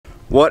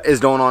What is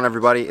going on,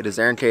 everybody? It is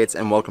Aaron Cates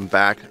and welcome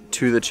back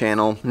to the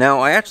channel.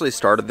 Now, I actually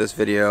started this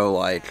video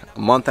like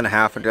a month and a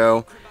half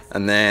ago,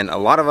 and then a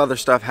lot of other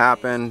stuff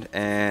happened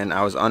and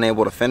I was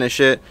unable to finish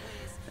it.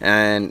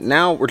 And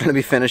now we're going to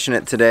be finishing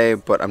it today,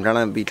 but I'm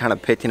going to be kind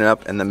of picking it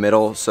up in the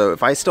middle. So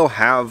if I still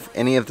have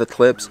any of the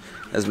clips,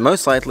 as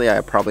most likely I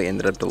probably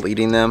ended up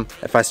deleting them.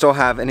 If I still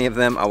have any of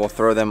them, I will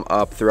throw them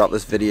up throughout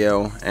this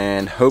video,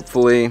 and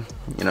hopefully,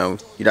 you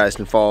guys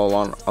can follow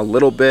along a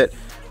little bit.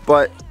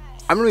 But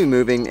I'm going to be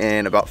moving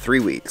in about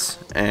 3 weeks,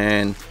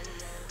 and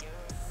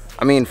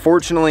I mean,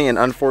 fortunately and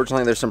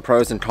unfortunately, there's some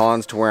pros and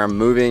cons to where I'm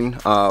moving.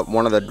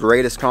 One of the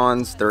greatest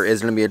cons, there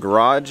is going to be a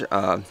garage.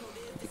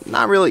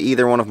 Not really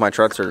either one of my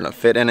trucks are going to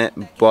fit in it,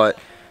 but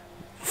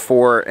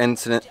for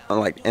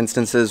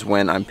instances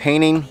when I'm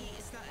painting,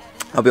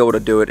 I'll be able to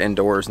do it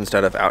indoors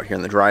instead of out here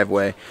in the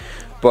driveway.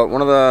 But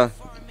one of the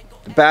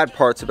bad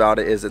parts about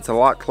it is it's a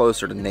lot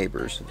closer to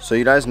neighbors. So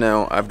you guys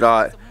know I've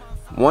got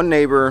one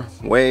neighbor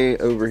way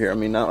over here. I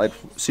mean, not like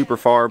super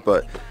far,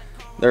 but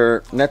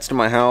they're next to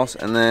my house.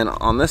 And then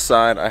on this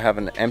side, I have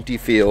an empty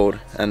field,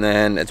 and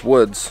then it's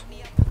woods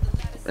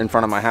in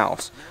front of my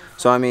house.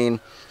 So I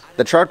mean,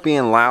 the truck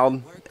being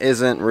loud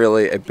isn't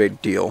really a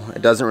big deal.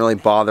 It doesn't really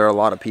bother a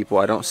lot of people.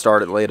 I don't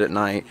start it late at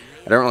night.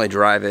 I don't really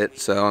drive it.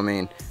 So I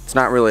mean, it's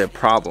not really a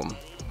problem.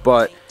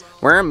 But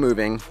where I'm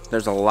moving,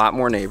 there's a lot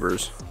more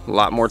neighbors, a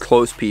lot more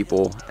close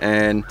people,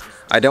 and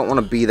I don't want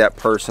to be that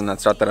person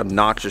that's got that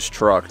obnoxious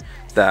truck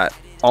that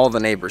all the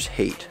neighbors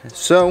hate.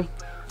 So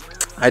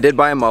I did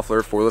buy a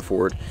muffler for the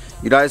Ford.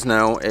 You guys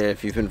know,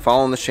 if you've been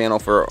following this channel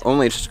for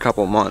only just a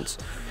couple of months,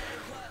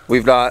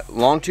 we've got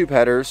long tube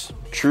headers,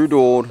 true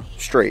dual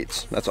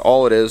straights. That's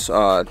all it is.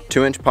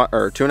 2-inch pipe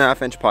or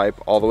 2.5-inch pipe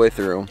all the way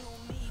through.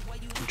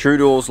 True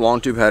duals,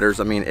 long tube headers.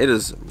 I mean, it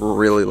is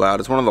really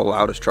loud. It's one of the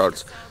loudest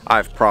trucks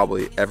I've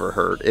probably ever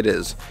heard. It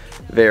is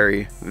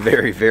very,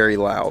 very, very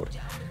loud.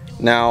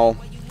 Now,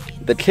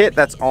 the kit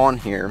that's on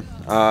here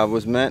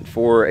was meant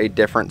for a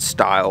different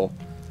style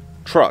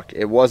truck.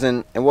 It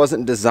wasn't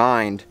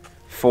designed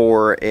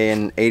for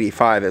an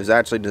 85. It was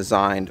actually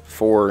designed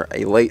for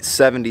a late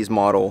 70s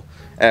model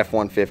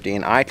F-150,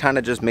 and I kind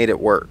of just made it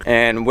work.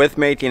 And with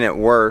making it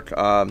work,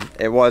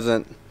 it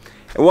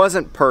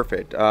wasn't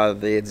perfect.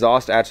 The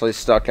exhaust actually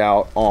stuck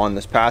out on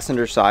this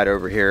passenger side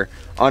over here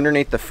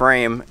underneath the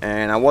frame,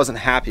 and I wasn't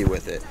happy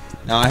with it.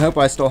 Now, I hope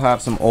I still have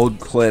some old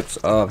clips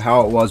of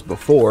how it was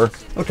before.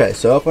 Okay,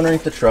 so up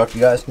underneath the truck, you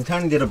guys can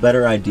kind of get a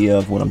better idea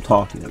of what I'm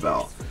talking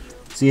about.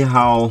 See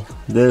how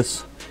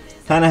this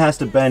kind of has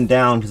to bend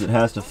down because it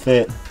has to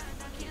fit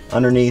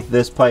underneath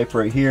this pipe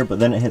right here, but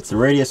then it hits the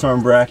radius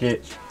arm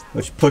bracket,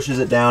 which pushes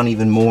it down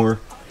even more.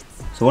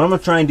 So what I'm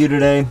gonna try and do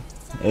today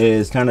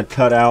is kind of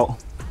cut out,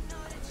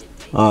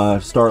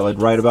 start like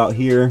right about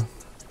here,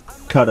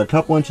 cut a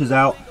couple inches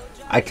out.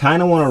 I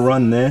kind of want to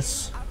run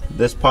this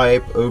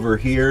pipe over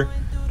here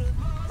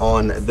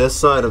on this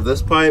side of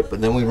this pipe,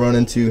 but then we run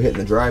into hitting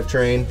the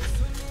drivetrain.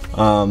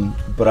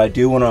 But I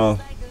do want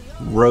to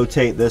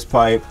rotate this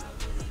pipe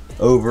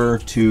over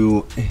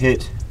to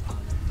hit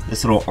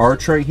this little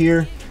arch right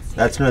here.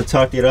 That's going to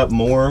tuck it up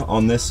more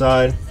on this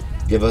side,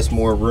 give us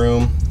more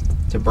room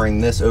to bring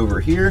this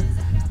over here.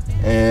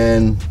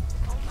 And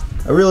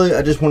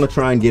I just want to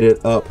try and get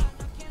it up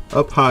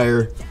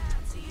higher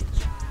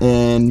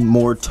and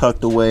more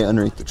tucked away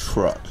underneath the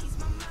truck.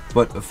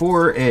 But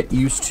before, it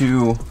used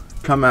to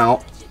come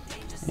out,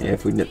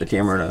 if we can get the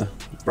camera to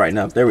brighten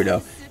up, there we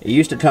go. It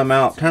used to come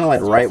out kind of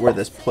like right where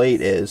this plate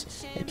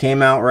is. It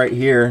came out right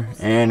here,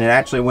 and it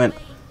actually went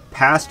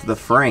past the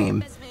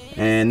frame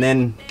and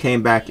then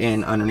came back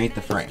in underneath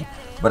the frame.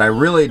 But I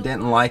really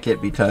didn't like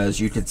it because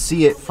you could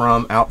see it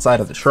from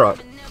outside of the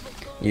truck.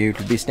 You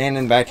could be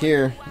standing back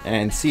here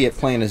and see it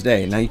plain as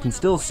day. Now you can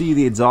still see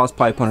the exhaust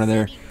pipe under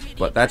there,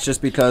 but that's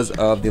just because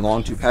of the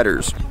long tube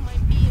headers.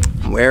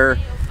 Where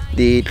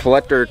the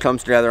collector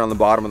comes together on the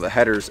bottom of the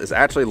headers is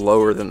actually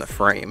lower than the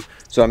frame.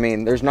 So I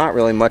mean, there's not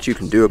really much you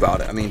can do about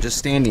it. I mean, just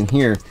standing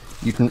here,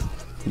 you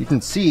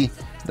can see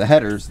the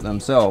headers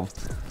themselves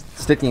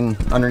sticking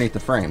underneath the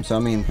frame. So I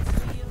mean,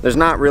 there's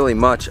not really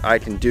much I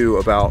can do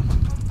about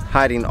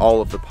hiding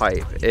all of the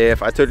pipe.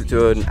 If I took it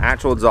to an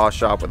actual exhaust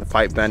shop with a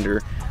pipe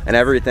bender and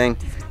everything,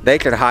 they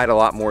could hide a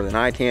lot more than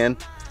I can.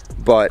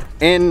 But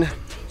when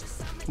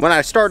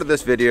I started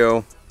this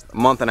video a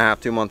month and a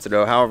half, 2 months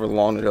ago, however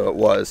long ago it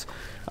was,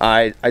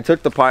 I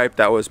took the pipe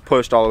that was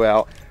pushed all the way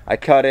out, I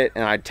cut it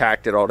and I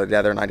tacked it all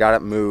together, and I got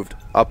it moved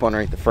up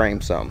underneath the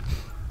frame some.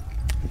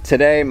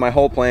 Today my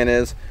whole plan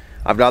is,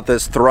 I've got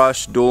this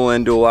Thrush dual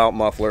in dual out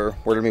muffler.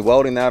 We're gonna be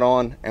welding that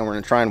on, and we're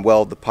gonna try and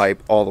weld the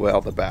pipe all the way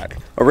out the back.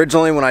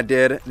 Originally, when I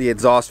did the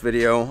exhaust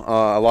video,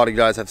 a lot of you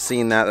guys have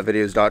seen that. The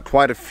video's got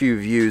quite a few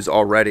views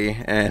already,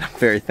 and I'm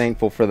very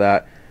thankful for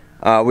that.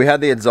 We had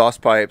the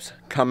exhaust pipes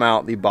come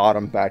out the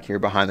bottom back here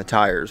behind the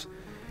tires.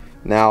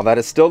 Now that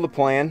is still the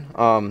plan.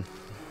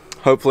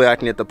 Hopefully I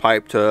can get the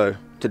pipe to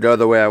go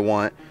the way I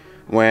want.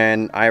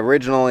 When I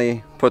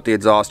originally put the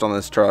exhaust on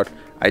this truck,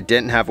 I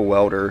didn't have a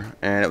welder,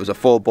 and it was a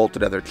full bolt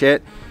together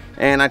kit,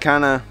 and I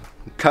kind of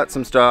cut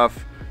some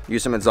stuff,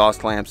 used some exhaust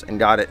clamps, and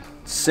got it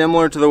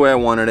similar to the way I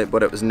wanted it,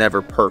 but it was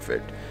never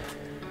perfect.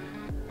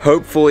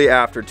 Hopefully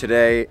after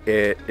today,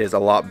 it is a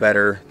lot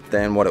better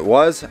than what it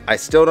was. I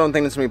still don't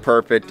think it's gonna be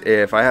perfect.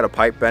 If I had a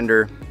pipe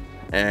bender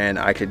and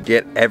I could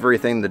get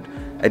everything, the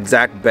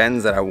exact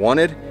bends that I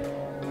wanted,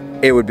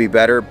 it would be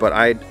better, but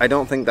I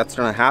don't think that's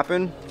gonna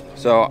happen.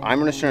 So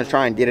I'm just gonna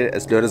try and get it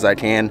as good as I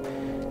can.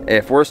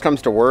 If worst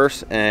comes to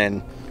worst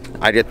and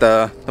I get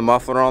the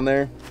muffler on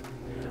there,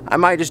 I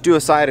might just do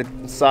a side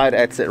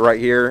exit right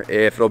here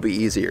if it'll be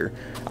easier.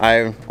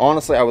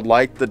 Honestly, I would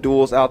like the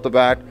duals out the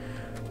back,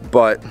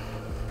 but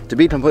to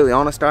be completely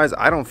honest, guys,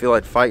 I don't feel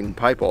like fighting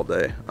pipe all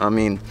day. I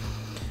mean,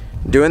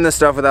 doing this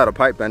stuff without a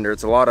pipe bender,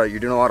 you're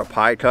doing a lot of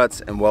pie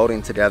cuts and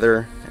welding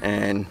together,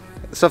 and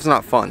the stuff's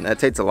not fun. That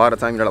takes a lot of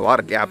time. You got a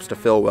lot of gaps to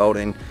fill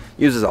welding,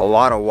 uses a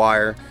lot of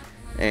wire,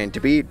 and to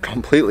be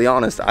completely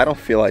honest, I don't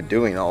feel like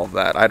doing all of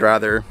that. I'd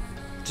rather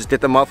just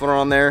get the muffler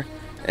on there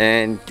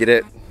and get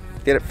it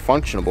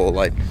functionable.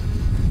 Like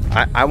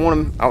I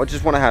would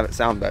just want to have it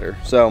sound better.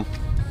 So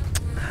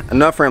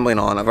enough rambling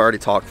on. I've already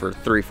talked for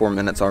 3-4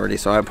 minutes already,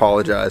 so I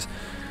apologize.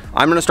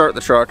 I'm gonna start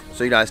the truck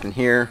so you guys can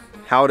hear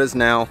how it is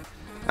now,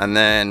 and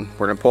then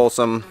we're gonna pull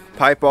some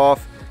pipe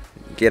off,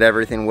 get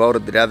everything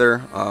welded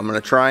together. I'm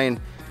gonna try and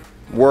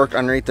work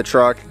underneath the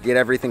truck, get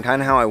everything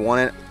kind of how I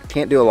want it.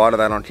 Can't do a lot of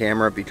that on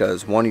camera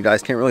because one, you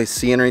guys can't really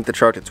see underneath the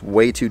truck, it's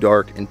way too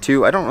dark, and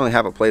two, I don't really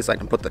have a place I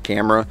can put the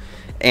camera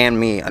and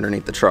me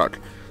underneath the truck.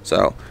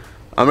 So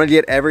I'm gonna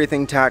get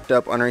everything tacked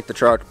up underneath the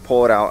truck,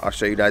 pull it out. I'll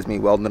show you guys me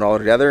welding it all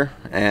together,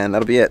 and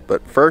that'll be it.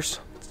 But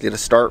first, let's get a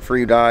start for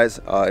you guys.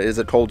 It is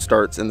a cold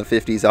start. It's in the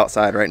 50s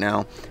outside right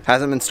now.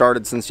 Hasn't been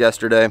started since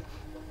yesterday,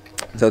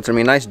 so it's gonna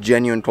be a nice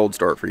genuine cold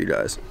start for you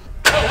guys.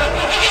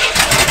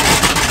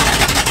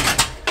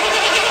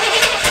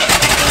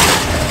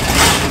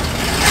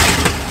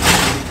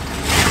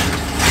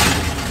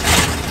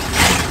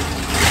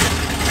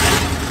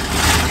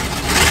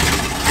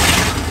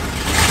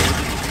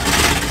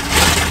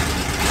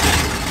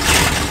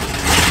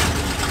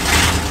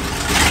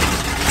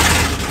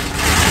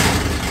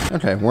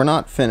 Okay, we're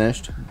not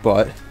finished,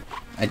 but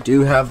I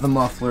do have the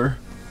muffler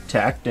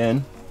tacked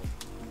in.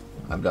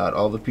 I've got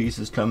all the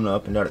pieces coming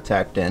up and got it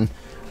tacked in.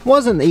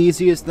 Wasn't the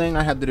easiest thing.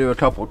 I had to do a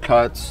couple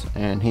cuts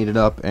and heat it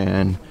up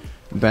and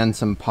bend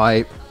some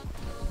pipe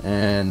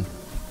and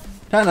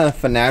kind of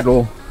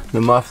finagle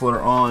the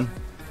muffler on,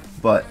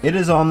 but it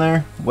is on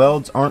there.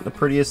 Welds aren't the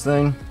prettiest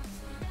thing.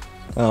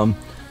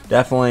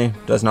 Definitely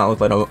does not look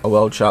like a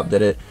weld shop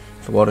did it.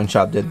 If a welding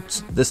shop did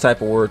this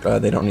type of work,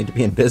 they don't need to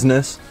be in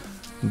business.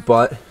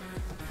 But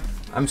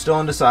I'm still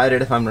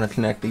undecided if I'm going to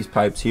connect these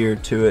pipes here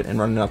to it and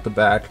run it out the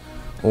back,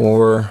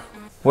 or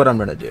what I'm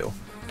going to do.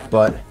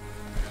 But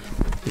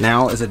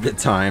now is a good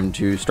time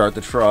to start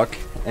the truck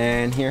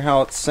and hear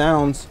how it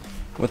sounds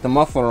with the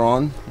muffler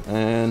on,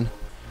 and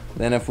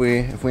then if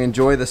we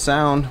enjoy the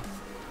sound,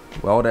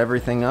 weld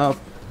everything up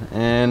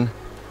and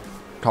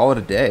call it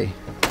a day.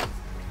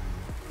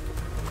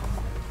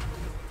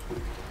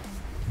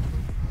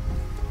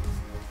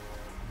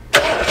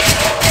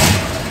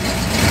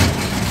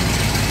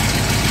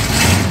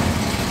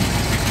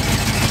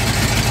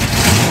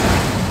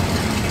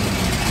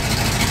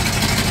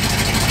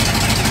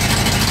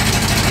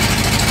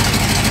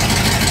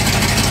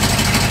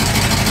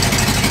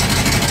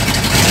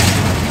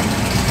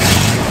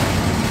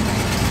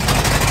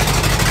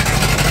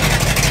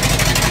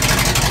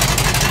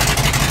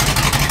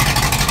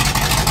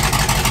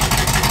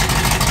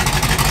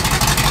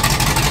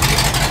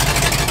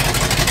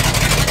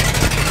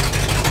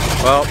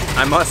 Well,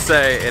 I must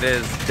say it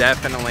is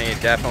definitely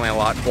a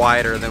lot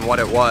quieter than what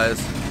it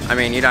was. I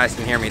mean, you guys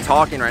can hear me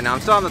talking right now. I'm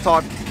still having to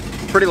talk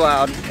pretty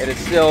loud. It is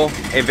still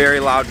a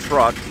very loud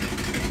truck,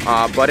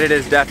 but it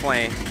is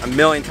definitely a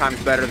million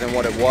times better than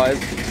what it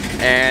was.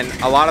 And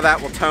a lot of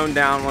that will tone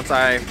down once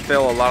I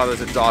fill a lot of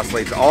those exhaust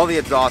leads. All the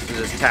exhaust is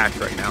just tacked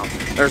right now.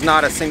 There's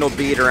not a single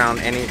bead around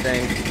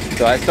anything.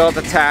 So I still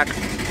have to tack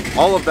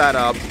all of that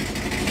up.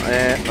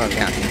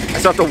 I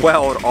still have to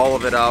weld all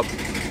of it up,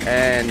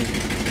 and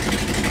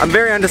I'm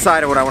very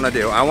undecided what I want to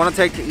do. I want to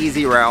take the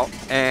easy route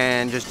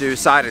and just do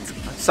side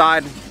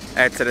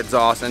exit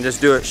exhaust and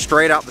just do it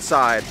straight out the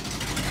side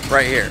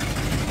right here.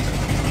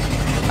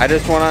 I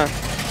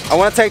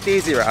want to take the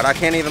easy route. I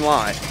can't even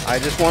lie. I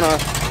just want to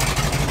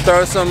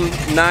throw some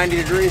 90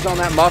 degrees on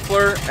that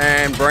muffler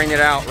and bring it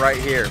out right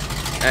here.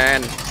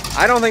 And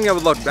I don't think it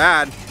would look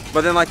bad,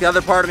 but then like the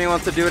other part of me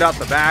wants to do it out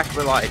the back,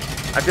 but like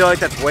I feel like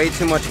that's way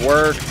too much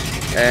work,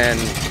 and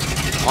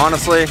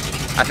honestly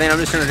I think I'm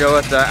just going to go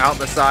with the out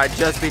the side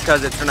just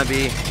because it's going to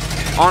be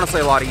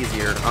honestly a lot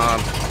easier.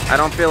 I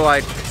don't feel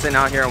like sitting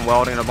out here and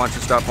welding a bunch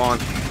of stuff on.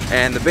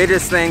 And the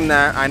biggest thing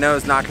that I know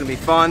is not going to be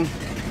fun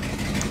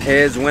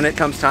is when it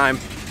comes time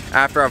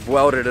after I've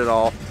welded it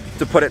all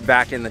to put it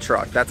back in the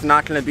truck. That's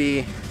not going to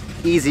be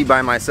easy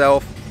by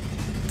myself.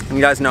 And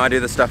you guys know I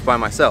do this stuff by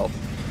myself.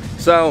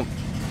 So I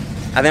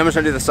think I'm just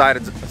going to do the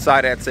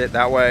side exit.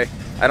 That way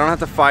I don't have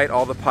to fight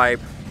all the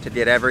pipe to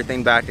get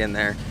everything back in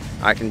there.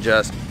 I can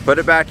just put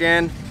it back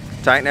in,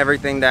 tighten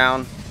everything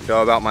down,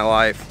 go about my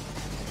life,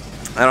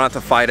 I don't have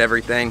to fight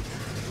everything.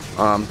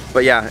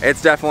 But yeah,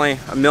 it's definitely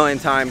a million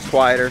times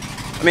quieter.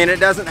 I mean, it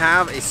doesn't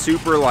have a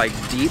super like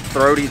deep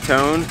throaty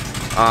tone.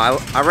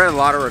 I read a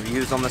lot of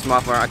reviews on this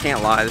muffler. I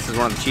can't lie, this is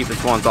one of the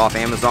cheapest ones off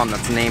Amazon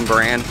that's name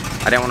brand.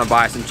 I didn't want to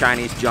buy some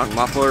Chinese junk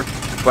muffler,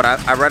 but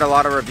I read a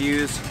lot of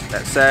reviews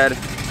that said it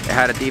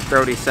had a deep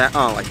throaty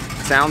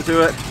sound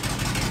to it.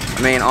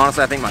 I mean,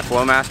 honestly, I think my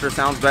Flowmaster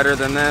sounds better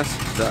than this.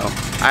 So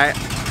I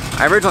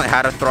originally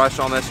had a thrush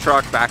on this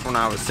truck back when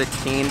I was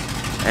 16,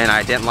 and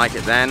I didn't like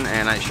it then,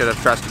 and I should have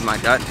trusted my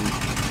gut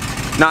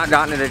and not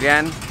gotten it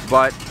again.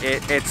 But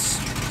it's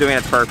doing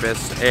its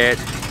purpose. It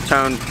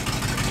toned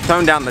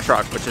down the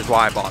truck, which is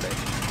why I bought it.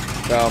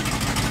 So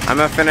I'm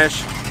gonna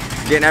finish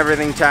getting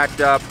everything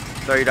tacked up,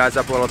 throw you guys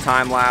up a little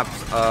time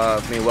lapse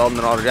of me welding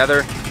it all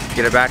together,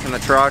 get it back in the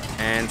truck,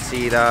 and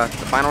see the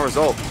final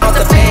result.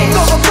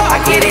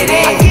 I get it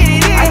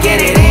in, I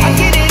get it in,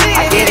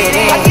 I get it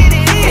in.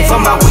 And for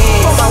my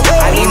wins,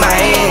 I need my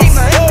hands.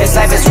 This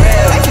life is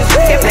real,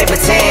 can't play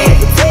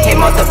pretend.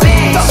 Came off the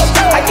bench,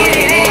 I get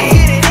it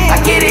in, I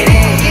get it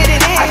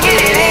in, I get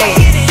it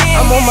in.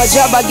 I'm on my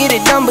job, I get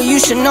it done, but you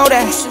should know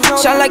that.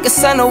 Shine like a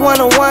sun, a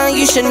 101,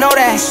 you should know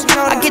that.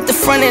 I get the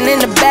front and in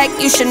the back,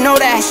 you should know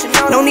that.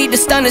 No need to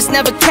stun, it's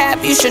never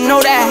cap, you should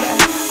know that.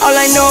 All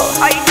I know,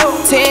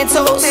 10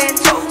 toes,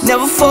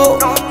 never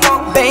fold,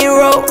 bang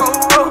roll,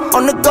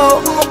 on the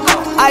go,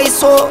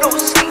 ice wall,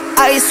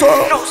 ice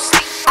wall,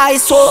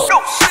 ice wall.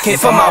 Came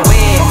for my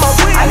wins,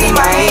 I need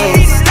my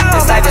hands.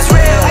 This life is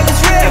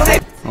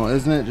real. Well,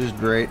 isn't it just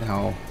great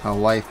how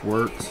life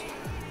works?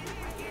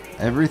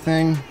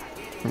 Everything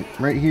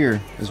right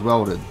here is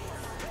welded.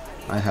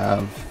 I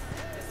have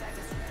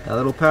that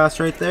little pass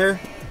right there.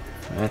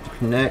 I have to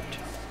connect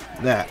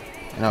that,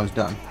 and I was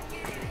done.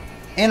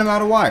 And I'm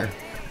out of wire.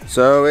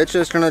 So it's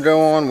just gonna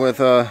go on with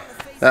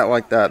that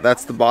like that.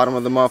 That's the bottom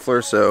of the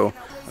muffler. So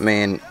I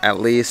mean,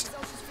 at least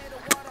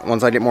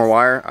once I get more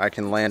wire, I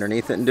can lay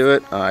underneath it and do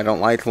it. I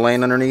don't like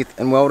laying underneath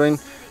and welding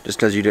just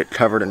because you get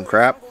covered in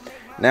crap.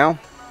 Now,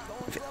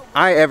 if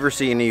I ever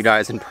see any of you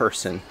guys in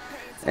person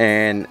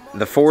and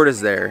the Ford is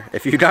there,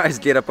 if you guys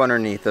get up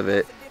underneath of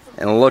it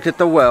and look at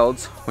the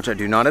welds, which I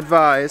do not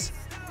advise,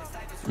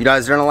 you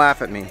guys are gonna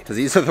laugh at me because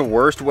these are the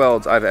worst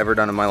welds I've ever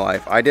done in my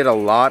life. I did a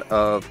lot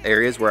of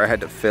areas where I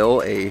had to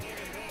fill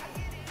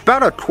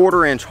about a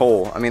 1/4 inch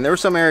hole. I mean, there were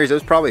some areas that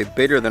was probably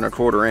bigger than a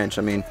 1/4 inch.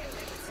 I mean,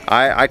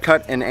 I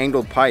cut an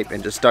angled pipe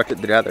and just stuck it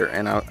together,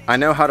 and I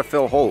know how to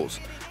fill holes,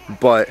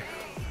 but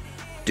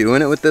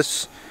doing it with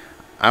this,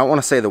 I don't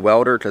want to say the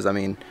welder because I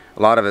mean,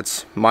 a lot of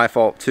it's my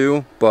fault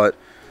too, but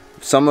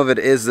some of it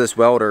is this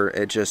welder.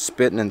 It just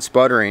spitting and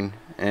sputtering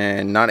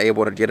and not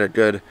able to get a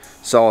good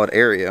solid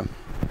area.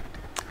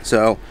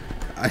 So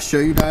I show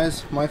you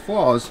guys my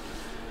flaws.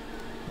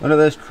 Look at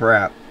this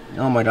crap.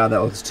 Oh my god,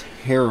 that looks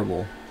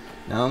terrible.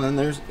 Now and then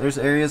there's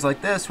areas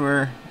like this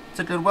where it's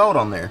a good weld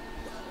on there.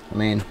 I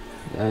mean,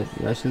 you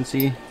guys can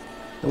see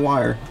the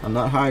wire. I'm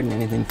not hiding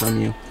anything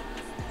from you.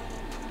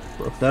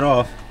 Broke that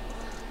off.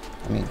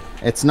 I mean,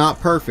 it's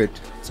not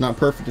perfect. It's not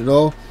perfect at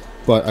all,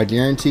 but I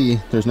guarantee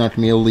there's not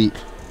gonna be a leak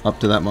up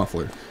to that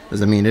muffler,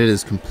 because I mean, it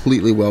is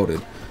completely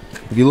welded.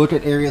 If you look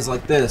at areas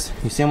like this,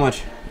 you see how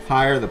much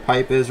higher the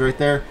pipe is right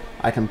there?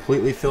 I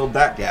completely filled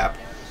that gap.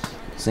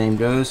 Same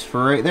goes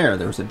for right there.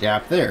 There's a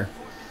gap there.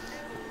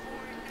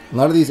 A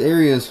lot of these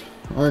areas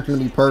aren't going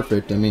to be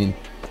perfect. I mean,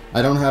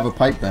 I don't have a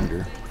pipe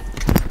bender,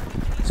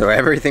 so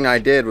everything I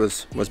did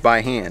was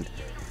by hand,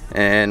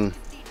 and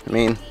I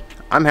mean,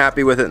 I'm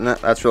happy with it, and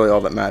that's really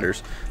all that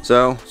matters.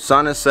 So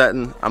sun is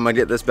setting. I'm gonna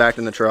get this back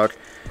in the truck,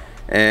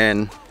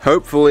 and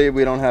hopefully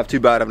we don't have too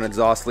bad of an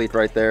exhaust leak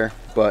right there,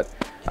 but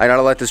I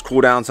gotta let this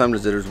cool down some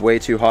because it is way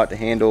too hot to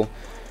handle.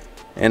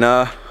 And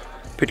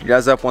pick you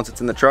guys up once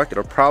it's in the truck.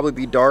 It'll probably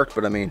be dark,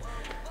 but I mean,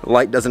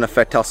 light doesn't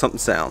affect how something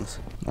sounds.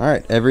 All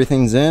right,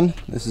 everything's in.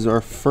 This is our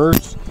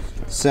first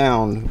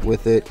sound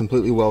with it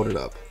completely welded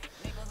up.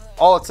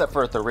 All except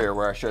for at the rear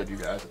where I showed you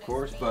guys, of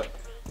course, but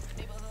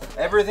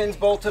everything's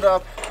bolted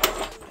up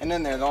and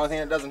in there. The only thing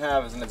it doesn't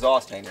have is an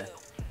exhaust hanger.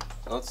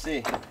 So let's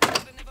see.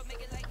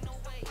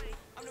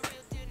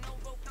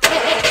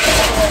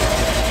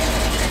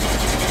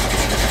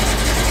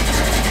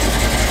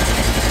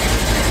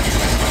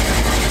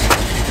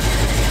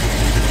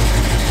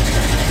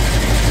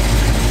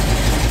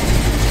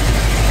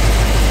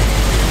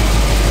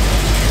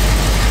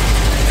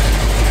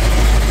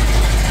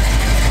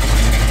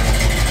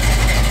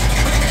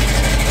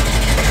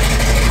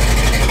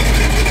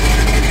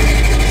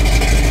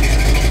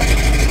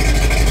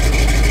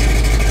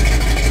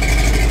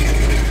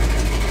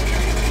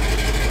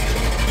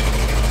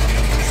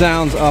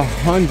 Sounds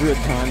 100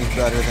 times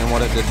better than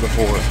what it did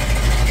before.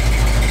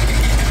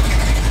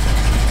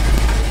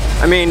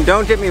 I mean,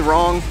 don't get me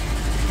wrong,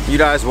 you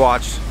guys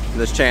watch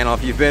this channel.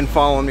 If you've been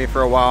following me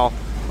for a while,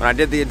 when I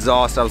did the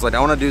exhaust, I was like,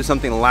 I want to do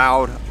something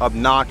loud,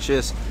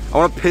 obnoxious. I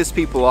want to piss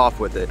people off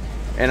with it.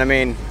 And I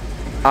mean,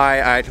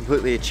 I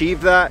completely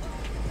achieved that.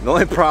 The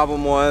only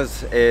problem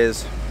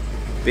is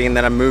being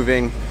that I'm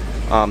moving,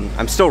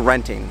 I'm still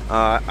renting.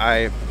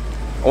 I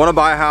want to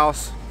buy a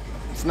house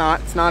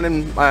it's not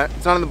in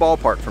the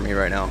ballpark for me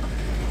right now.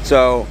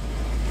 So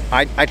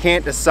I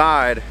can't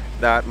decide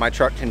that my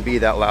truck can be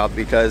that loud,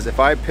 because if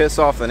I piss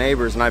off the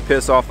neighbors and I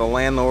piss off the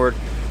landlord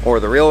or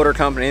the realtor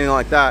company, anything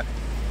like that,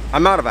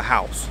 I'm out of a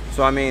house.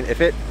 So I mean, if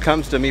it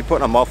comes to me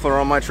putting a muffler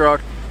on my truck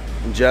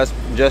just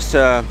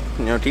to,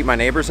 you know, keep my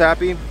neighbors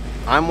happy,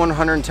 I'm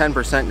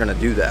 110% gonna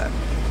do that.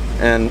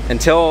 And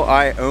until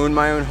I own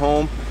my own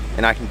home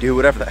and I can do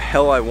whatever the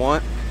hell I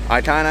want,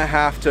 I kind of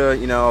have to,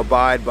 you know,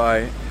 abide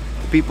by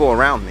the people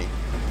around me.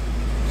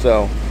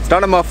 So it's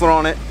not a muffler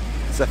on it.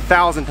 It's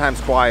 1,000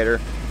 times quieter.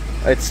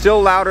 It's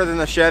still louder than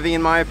the Chevy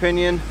in my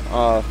opinion.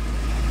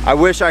 I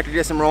wish I could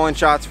get some rolling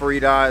shots for you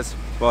guys,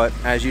 but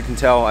as you can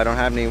tell, I don't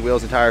have any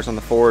wheels and tires on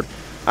the Ford.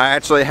 I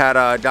actually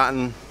had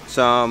gotten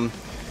some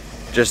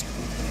just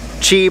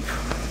cheap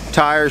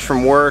tires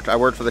from work. I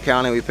worked for the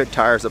county. We picked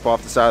tires up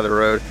off the side of the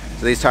road.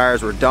 So these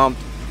tires were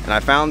dumped, and I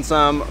found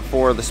some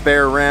for the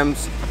spare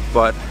rims,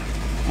 but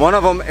one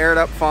of them aired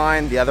up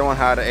fine. The other one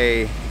had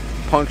a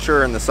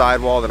puncture in the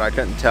sidewall that I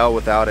couldn't tell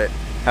without it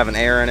having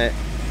air in it.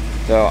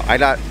 So I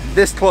got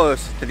this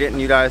close to getting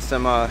you guys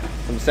some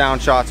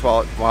sound shots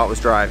while it was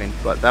driving,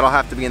 but that'll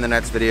have to be in the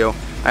next video.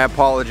 I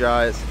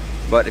apologize,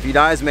 but if you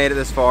guys made it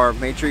this far,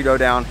 make sure you go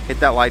down, hit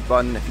that like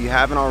button. If you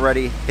haven't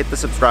already, hit the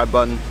subscribe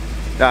button.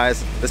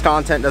 Guys, this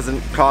content doesn't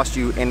cost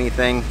you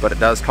anything, but it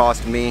does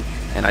cost me,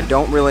 and I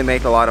don't really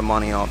make a lot of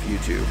money off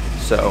YouTube.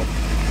 So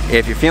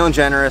if you're feeling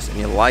generous and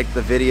you like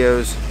the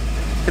videos,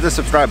 hit the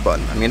subscribe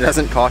button. I mean, it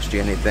doesn't cost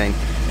you anything,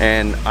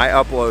 and I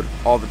upload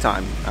all the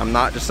time. I'm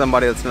not just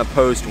somebody that's gonna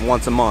post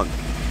once a month.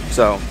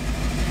 So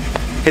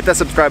hit that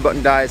subscribe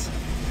button, guys.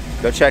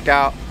 Go check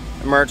out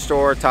the merch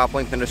store, top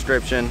link in the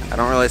description. I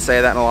don't really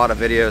say that in a lot of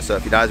videos, so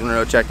if you guys wanna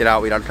go check it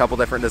out, we got a couple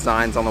different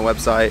designs on the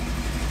website,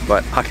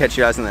 but I'll catch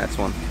you guys in the next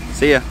one.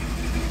 See ya.